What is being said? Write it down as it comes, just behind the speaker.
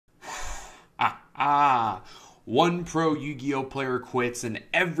One pro Yu-Gi-Oh player quits and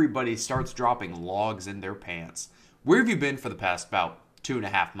everybody starts dropping logs in their pants. Where have you been for the past about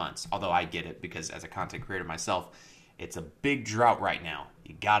 2.5 months? Although I get it because as a content creator myself, it's a big drought right now.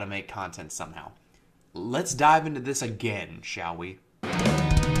 You gotta make content somehow. Let's dive into this again, shall we?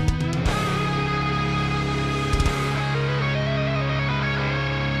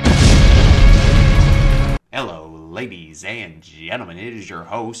 Hello, ladies and gentlemen. It is your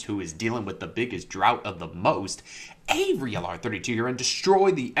host who is dealing with the biggest drought of the most, Avery LR32 here, and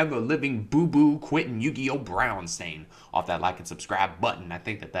destroy the ever-living boo-boo Quentin Yu-Gi-Oh! Brown stain off that like and subscribe button. I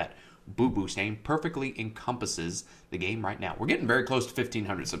think that boo-boo stain perfectly encompasses the game right now. We're getting very close to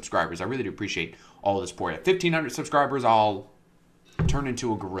 1,500 subscribers. I really do appreciate all the support. At 1,500 subscribers, I'll turn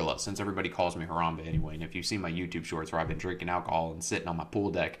into a gorilla, since everybody calls me Harambe anyway. And if you've seen my YouTube shorts where I've been drinking alcohol and sitting on my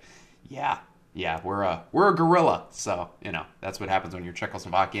pool deck, yeah, we're a gorilla. So, that's what happens when you're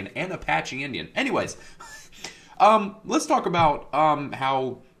Czechoslovakian and Apache Indian. Anyways, let's talk about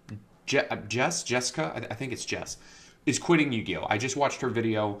how Jessica, I think it's Jess, is quitting Yu-Gi-Oh! I just watched her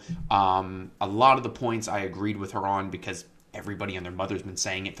video. A lot of the points I agreed with her on because everybody and their mother's been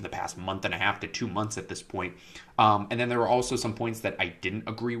saying it for the past month and a half to 2 months at this point. And then there were also some points that I didn't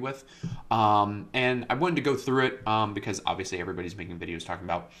agree with. And I wanted to go through it because obviously everybody's making videos talking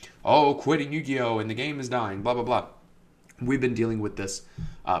about, quitting Yu-Gi-Oh! And the game is dying, blah, blah, blah. We've been dealing with this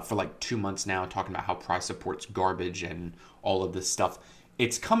for like 2 months now, talking about how prize support's garbage and all of this stuff.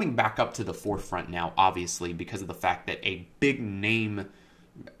 It's coming back up to the forefront now, obviously, because of the fact that a big name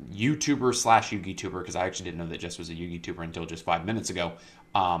YouTuber slash Yu-Gi-Tuber, because I actually didn't know that Jess was a Yu-Gi-Tuber until just 5 minutes ago.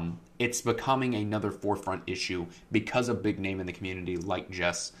 It's becoming another forefront issue because a big name in the community like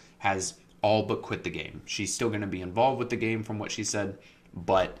Jess has all but quit the game. She's still going to be involved with the game from what she said,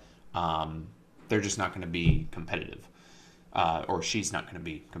 but they're just not going to be competitive. Or she's not going to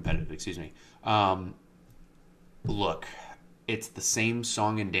be competitive, excuse me. Look, it's the same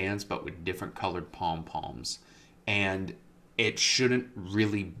song and dance, but with different colored pom-poms. And it shouldn't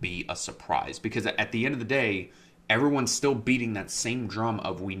really be a surprise because at the end of the day, everyone's still beating that same drum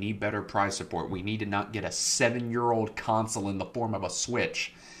of we need better prize support. We need to not get a 7-year-old console in the form of a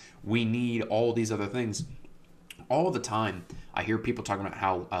Switch. We need all these other things. All the time, I hear people talking about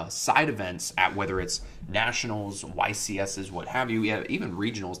how side events at whether it's nationals, YCSs, what have you, even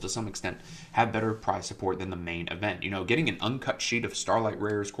regionals to some extent, have better prize support than the main event. Getting an uncut sheet of Starlight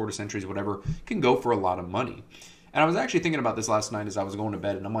Rares, Quarter Centuries, whatever, can go for a lot of money. And I was actually thinking about this last night as I was going to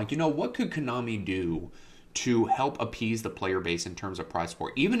bed, and I'm like, what could Konami do to help appease the player base in terms of prize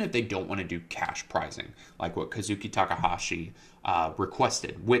support, even if they don't want to do cash prizing, like what Kazuki Takahashi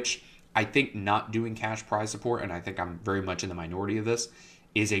requested, which I think not doing cash prize support, and I think I'm very much in the minority of this,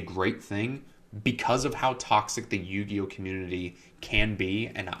 is a great thing because of how toxic the Yu-Gi-Oh! Community can be,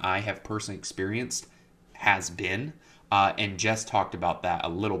 and I have personally experienced has been. And Jess talked about that a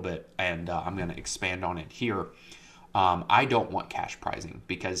little bit, and I'm going to expand on it here. I don't want cash prizing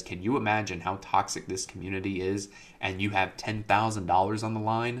because can you imagine how toxic this community is and you have $10,000 on the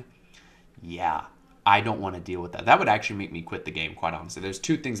line? Yeah, I don't want to deal with that. That would actually make me quit the game, quite honestly. There's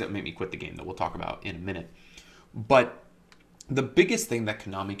 2 things that make me quit the game that we'll talk about in a minute. But the biggest thing that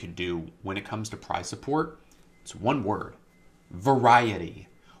Konami could do when it comes to prize support, it's one word: variety.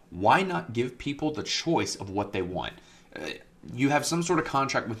 Why not give people the choice of what they want? You have some sort of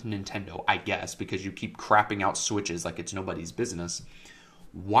contract with Nintendo, I guess, because you keep crapping out Switches like it's nobody's business.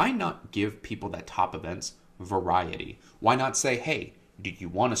 Why not give people that top events variety? Why not say, hey, do you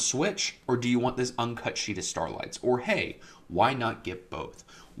want a Switch or do you want this uncut sheet of Starlights? Or hey, why not get both?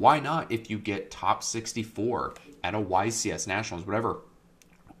 Why not, if you get top 64 at a YCS Nationals, whatever,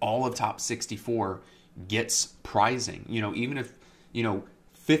 all of top 64 gets prizing? Even if,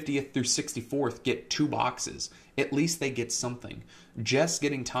 50th through 64th get 2 boxes. At least they get something. Just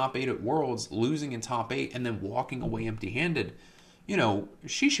getting top 8 at Worlds, losing in top 8, and then walking away empty-handed,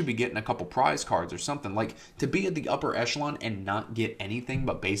 she should be getting a couple prize cards or something. Like, to be at the upper echelon and not get anything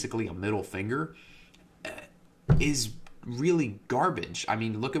but basically a middle finger is really garbage. I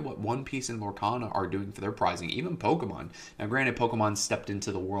mean, look at what One Piece and Lorcana are doing for their prizing. Even Pokemon. Now, granted, Pokemon stepped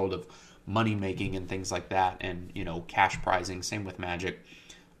into the world of money-making and things like that and, cash prizing. Same with Magic.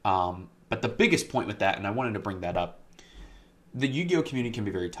 But the biggest point with that, and I wanted to bring that up, the Yu-Gi-Oh! Community can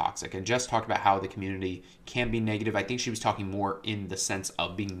be very toxic. And Jess talked about how the community can be negative. I think she was talking more in the sense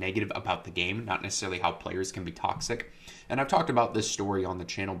of being negative about the game, not necessarily how players can be toxic. And I've talked about this story on the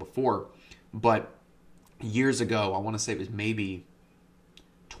channel before, but years ago, I want to say it was maybe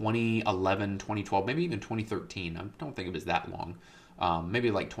 2011, 2012, maybe even 2013. I don't think it was that long.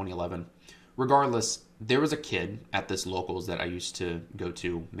 Maybe like 2011. Regardless, there was a kid at this locals that I used to go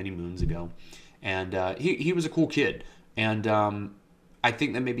to many moons ago, And he was a cool kid. And I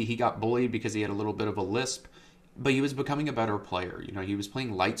think that maybe he got bullied because he had a little bit of a lisp, but he was becoming a better player. You know, he was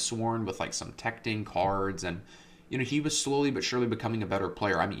playing Light Sworn with like some Tecting cards, and you know, he was slowly but surely becoming a better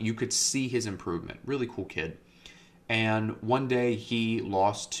player. I mean, you could see his improvement. Really cool kid. And one day he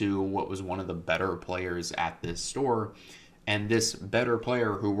lost to what was one of the better players at this store. And this better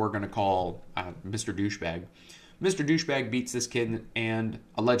player, who we're going to call Mr. Douchebag, Mr. Douchebag beats this kid, and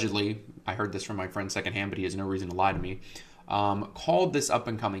allegedly, I heard this from my friend secondhand, but he has no reason to lie to me, called this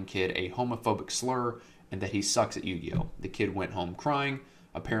up-and-coming kid a homophobic slur and that he sucks at Yu-Gi-Oh! The kid went home crying,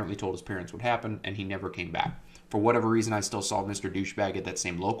 apparently told his parents what happened, and he never came back. For whatever reason, I still saw Mr. Douchebag at that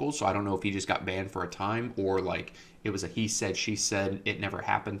same local, so I don't know if he just got banned for a time or like it was a he said, she said, it never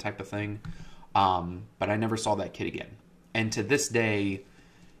happened type of thing. But I never saw that kid again. And to this day,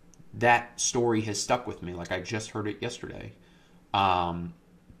 that story has stuck with me. Like I just heard it yesterday.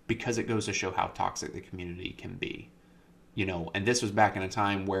 Because it goes to show how toxic the community can be. You know, and this was back in a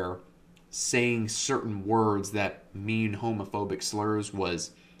time where saying certain words that mean homophobic slurs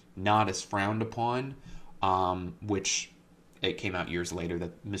was not as frowned upon, which it came out years later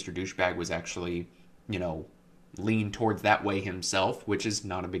that Mr. Douchebag was actually, you know, leaned towards that way himself, which is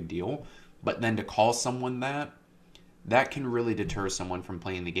not a big deal. But then to call someone that can really deter someone from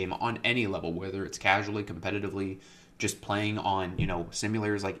playing the game on any level, whether it's casually, competitively, just playing on, you know,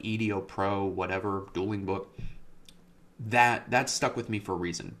 simulators like EDO Pro, whatever, Dueling Book. That stuck with me for a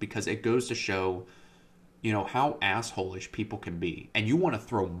reason, because it goes to show, you know, how asshole-ish people can be. And you want to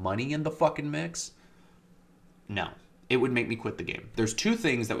throw money in the fucking mix? No. It would make me quit the game. There's two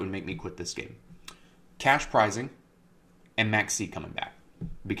things that would make me quit this game. Cash prizing and Max C coming back.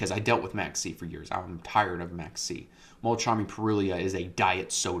 Because I dealt with Max C for years. I'm tired of Max C. Molchami Perulia is a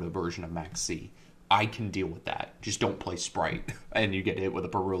diet soda version of Max C. I can deal with that. Just don't play Sprite and you get hit with a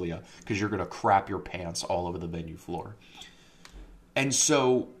Perulia because you're going to crap your pants all over the venue floor. And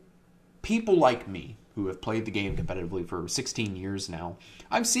so people like me who have played the game competitively for 16 years now,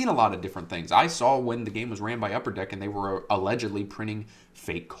 I've seen a lot of different things. I saw when the game was ran by Upper Deck and they were allegedly printing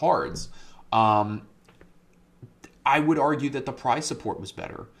fake cards. I would argue that the prize support was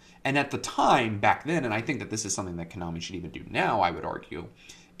better. And at the time, back then, and I think that this is something that Konami should even do now, I would argue,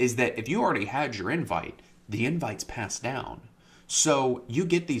 is that if you already had your invite, the invite's passed down. So you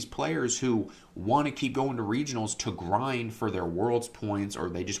get these players who want to keep going to regionals to grind for their world's points, or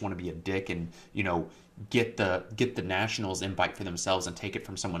they just want to be a dick and, you know, get the nationals invite for themselves and take it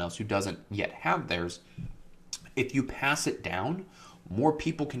from someone else who doesn't yet have theirs. If you pass it down, more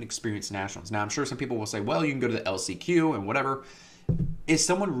people can experience nationals. Now, I'm sure some people will say, well, you can go to the LCQ and whatever. Is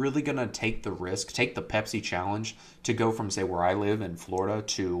someone really going to take the risk, take the Pepsi challenge to go from, say, where I live in Florida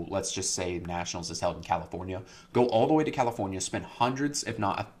to, let's just say, nationals is held in California, go all the way to California, spend hundreds, if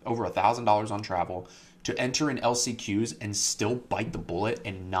not over $1,000 on travel to enter in LCQs and still bite the bullet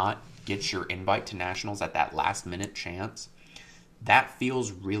and not get your invite to nationals at that last minute chance? That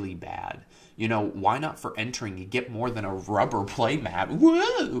feels really bad. You know, why not for entering you get more than a rubber playmat?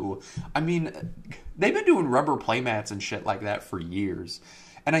 Whoa! I mean, they've been doing rubber playmats and shit like that for years.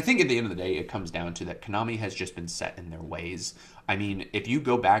 And I think at the end of the day, it comes down to that Konami has just been set in their ways. I mean, if you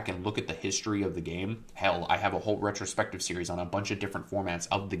go back and look at the history of the game, hell, I have a whole retrospective series on a bunch of different formats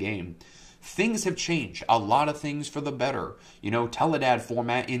of the game. Things have changed. A lot of things for the better. You know, Teledad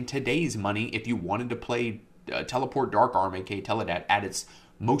format in today's money, if you wanted to play Teleport Dark Arm, aka Teledad, at its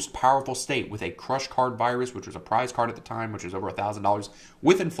most powerful state with a Crush Card Virus, which was a prize card at the time, which was over $1,000.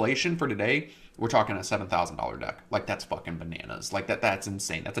 With inflation for today, we're talking a $7,000 deck. Like, that's fucking bananas. Like, that's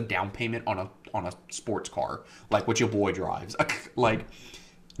insane. That's a down payment on a sports car, like what your boy drives. Like,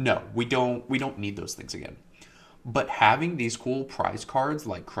 no, we don't need those things again. But having these cool prize cards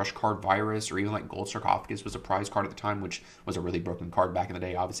like Crush Card Virus or even like Gold Sarcophagus was a prize card at the time, which was a really broken card back in the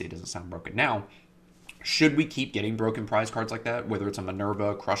day. Obviously, it doesn't sound broken now. Should we keep getting broken prize cards like that, whether it's a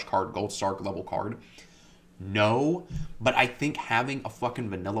Minerva, Crush Card, Gold Sark level card? No, but I think having a fucking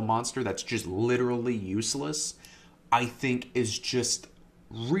vanilla monster that's just literally useless, I think is just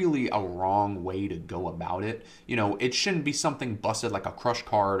really a wrong way to go about it. You know, it shouldn't be something busted like a Crush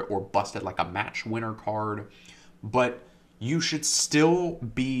card or busted like a match winner card, but you should still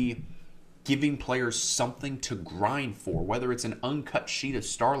be giving players something to grind for, whether it's an uncut sheet of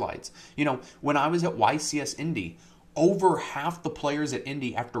Starlights. You know, when I was at YCS Indy, over half the players at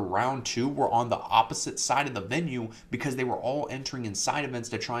Indy after round 2 were on the opposite side of the venue because they were all entering in side events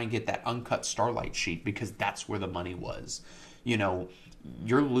to try and get that uncut Starlight sheet because that's where the money was. You know,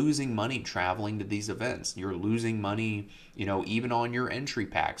 you're losing money traveling to these events. You're losing money, you know, even on your entry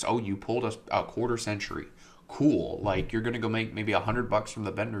packs. Oh, you pulled a quarter century. cool. Like, you're going to go make maybe $100 from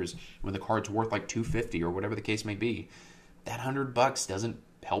the vendors when the card's worth like 250 or whatever the case may be. That $100 doesn't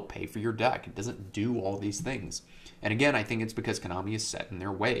help pay for your deck. It doesn't do all these things. And again, I think it's because Konami is set in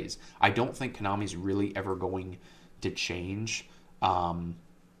their ways. I don't think Konami's really ever going to change,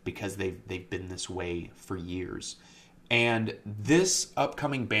 because they've been this way for years. And this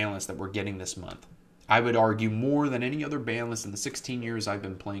upcoming ban list that we're getting this month, I would argue more than any other ban list in the 16 years I've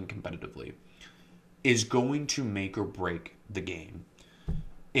been playing competitively, is going to make or break the game.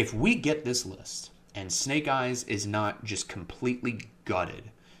 If we get this list and Snake Eyes is not just completely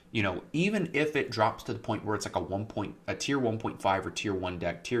gutted, even if it drops to the point where it's like a tier 1.5 or tier 1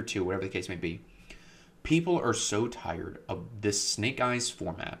 deck, tier 2, whatever the case may be, people are so tired of this Snake Eyes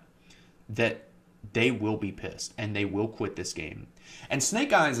format that they will be pissed and they will quit this game. And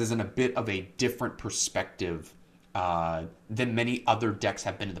Snake Eyes is in a bit of a different perspective than many other decks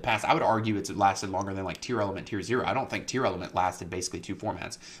have been in the past. I would argue it's lasted longer than like Tier Element, Tier 0. I don't think Tier Element lasted basically 2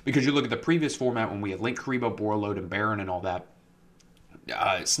 formats. Because you look at the previous format when we had Link, Karibo, Borreload, and Baron and all that,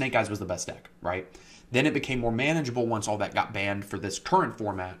 Snake Eyes was the best deck, right? Then it became more manageable once all that got banned for this current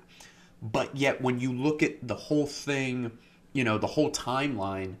format. But yet when you look at the whole thing, the whole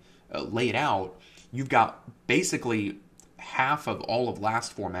timeline laid out, you've got basically half of all of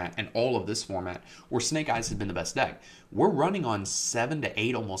last format and all of this format where Snake Eyes has been the best deck. We're running on 7 to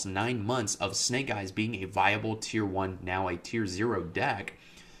 8, almost 9 months of Snake Eyes being a viable tier 1, now a tier 0 deck.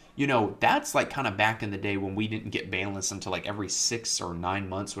 That's like kind of back in the day when we didn't get ban lists until like every 6 or 9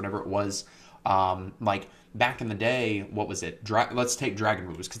 months, whatever it was. Like back in the day, what was it? Let's take Dragon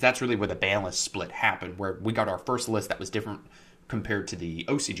Rulers, because that's really where the ban list split happened, where we got our first list that was different compared to the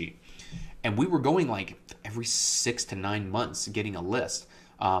OCG. And we were going like every 6 to 9 months getting a list.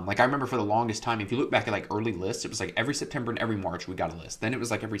 Like I remember for the longest time, if you look back at like early lists, it was like every September and every March we got a list. Then it was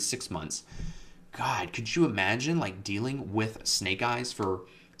like every 6 months. God, could you imagine like dealing with Snake Eyes for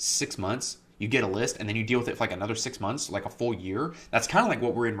 6 months? You get a list and then you deal with it for like another 6 months, like a full year. That's kind of like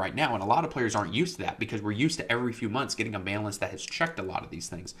what we're in right now. And a lot of players aren't used to that because we're used to every few months getting a ban list that has checked a lot of these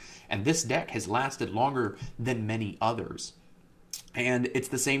things. And this deck has lasted longer than many others. And it's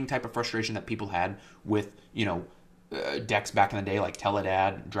the same type of frustration that people had with, decks back in the day like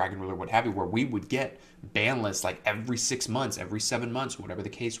Teledad, Dragon Ruler, what have you, where we would get ban lists like every 6 months, every 7 months, whatever the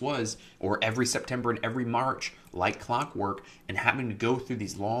case was, or every September and every March, like clockwork, and having to go through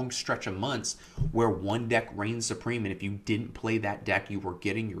these long stretch of months where one deck reigned supreme, and if you didn't play that deck, you were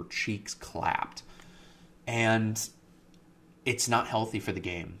getting your cheeks clapped. And it's not healthy for the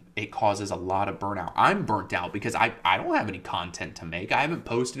game. It causes a lot of burnout. I'm burnt out because I don't have any content to make. I haven't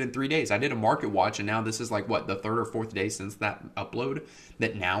posted in 3 days. I did a market watch, and now this is like, the 3rd or 4th day since that upload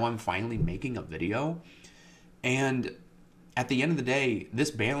that now I'm finally making a video. And at the end of the day, this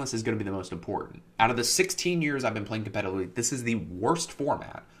ban list is going to be the most important. Out of the 16 years I've been playing competitively, this is the worst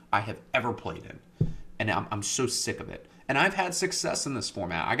format I have ever played in. And I'm so sick of it. And I've had success in this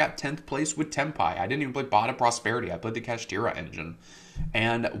format. I got 10th place with Tempai. I didn't even play Bada Prosperity. I played the Kashtira engine.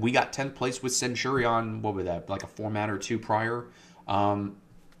 And we got 10th place with Centurion, what was that, like a format or 2 prior.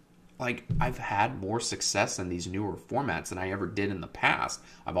 I've had more success in these newer formats than I ever did in the past.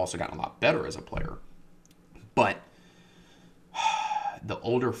 I've also gotten a lot better as a player. But the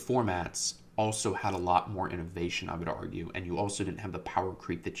older formats also had a lot more innovation, I would argue. And you also didn't have the power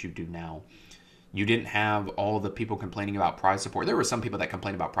creep that you do now. You didn't have all the people complaining about prize support. There were some people that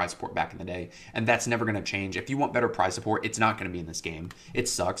complained about prize support back in the day, and that's never going to change. If you want better prize support, it's not going to be in this game. It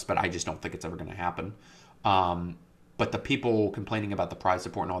sucks, but I just don't think it's ever going to happen. But the people complaining about the prize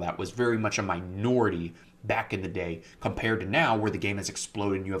support and all that was very much a minority back in the day compared to now where the game has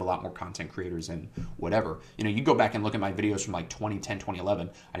exploded and you have a lot more content creators and whatever. You go back and look at my videos from like 2010, 2011.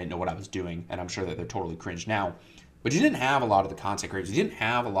 I didn't know what I was doing, and I'm sure that they're totally cringe now. But you didn't have a lot of the content creators. You didn't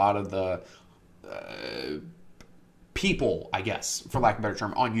have a lot of the people, I guess, for lack of a better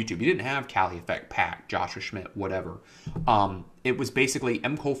term, on YouTube. You didn't have Cali Effect, Pack, Joshua Schmidt, whatever. It was basically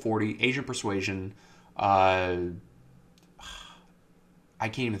MCole40, Asian Persuasion. I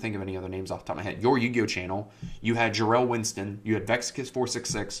can't even think of any other names off the top of my head. Your Yu-Gi-Oh channel. You had Jarrell Winston. You had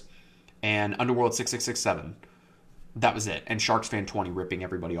Vexkiss466 and Underworld 6667. That was it. And Sharks Fan 20 ripping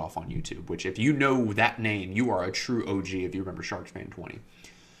everybody off on YouTube, which if you know that name, you are a true OG if you remember Sharks Fan 20.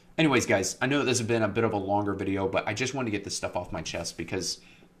 Anyways, guys, I know that this has been a bit of a longer video, but I just wanted to get this stuff off my chest because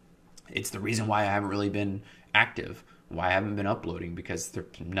it's the reason why I haven't really been active, why I haven't been uploading, because there's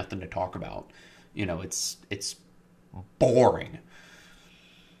nothing to talk about. It's boring.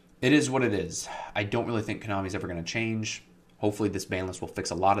 It is what it is. I don't really think Konami's ever going to change. Hopefully this ban list will fix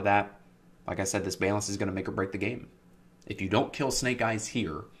a lot of that. Like I said, this ban list is going to make or break the game. If you don't kill Snake Eyes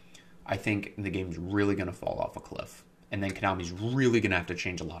here, I think the game's really going to fall off a cliff. And then Konami's really going to have to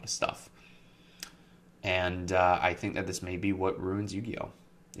change a lot of stuff. And I think that this may be what ruins Yu-Gi-Oh!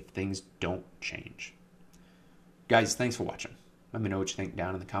 If things don't change. Guys, thanks for watching. Let me know what you think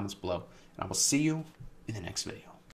down in the comments below. And I will see you in the next video.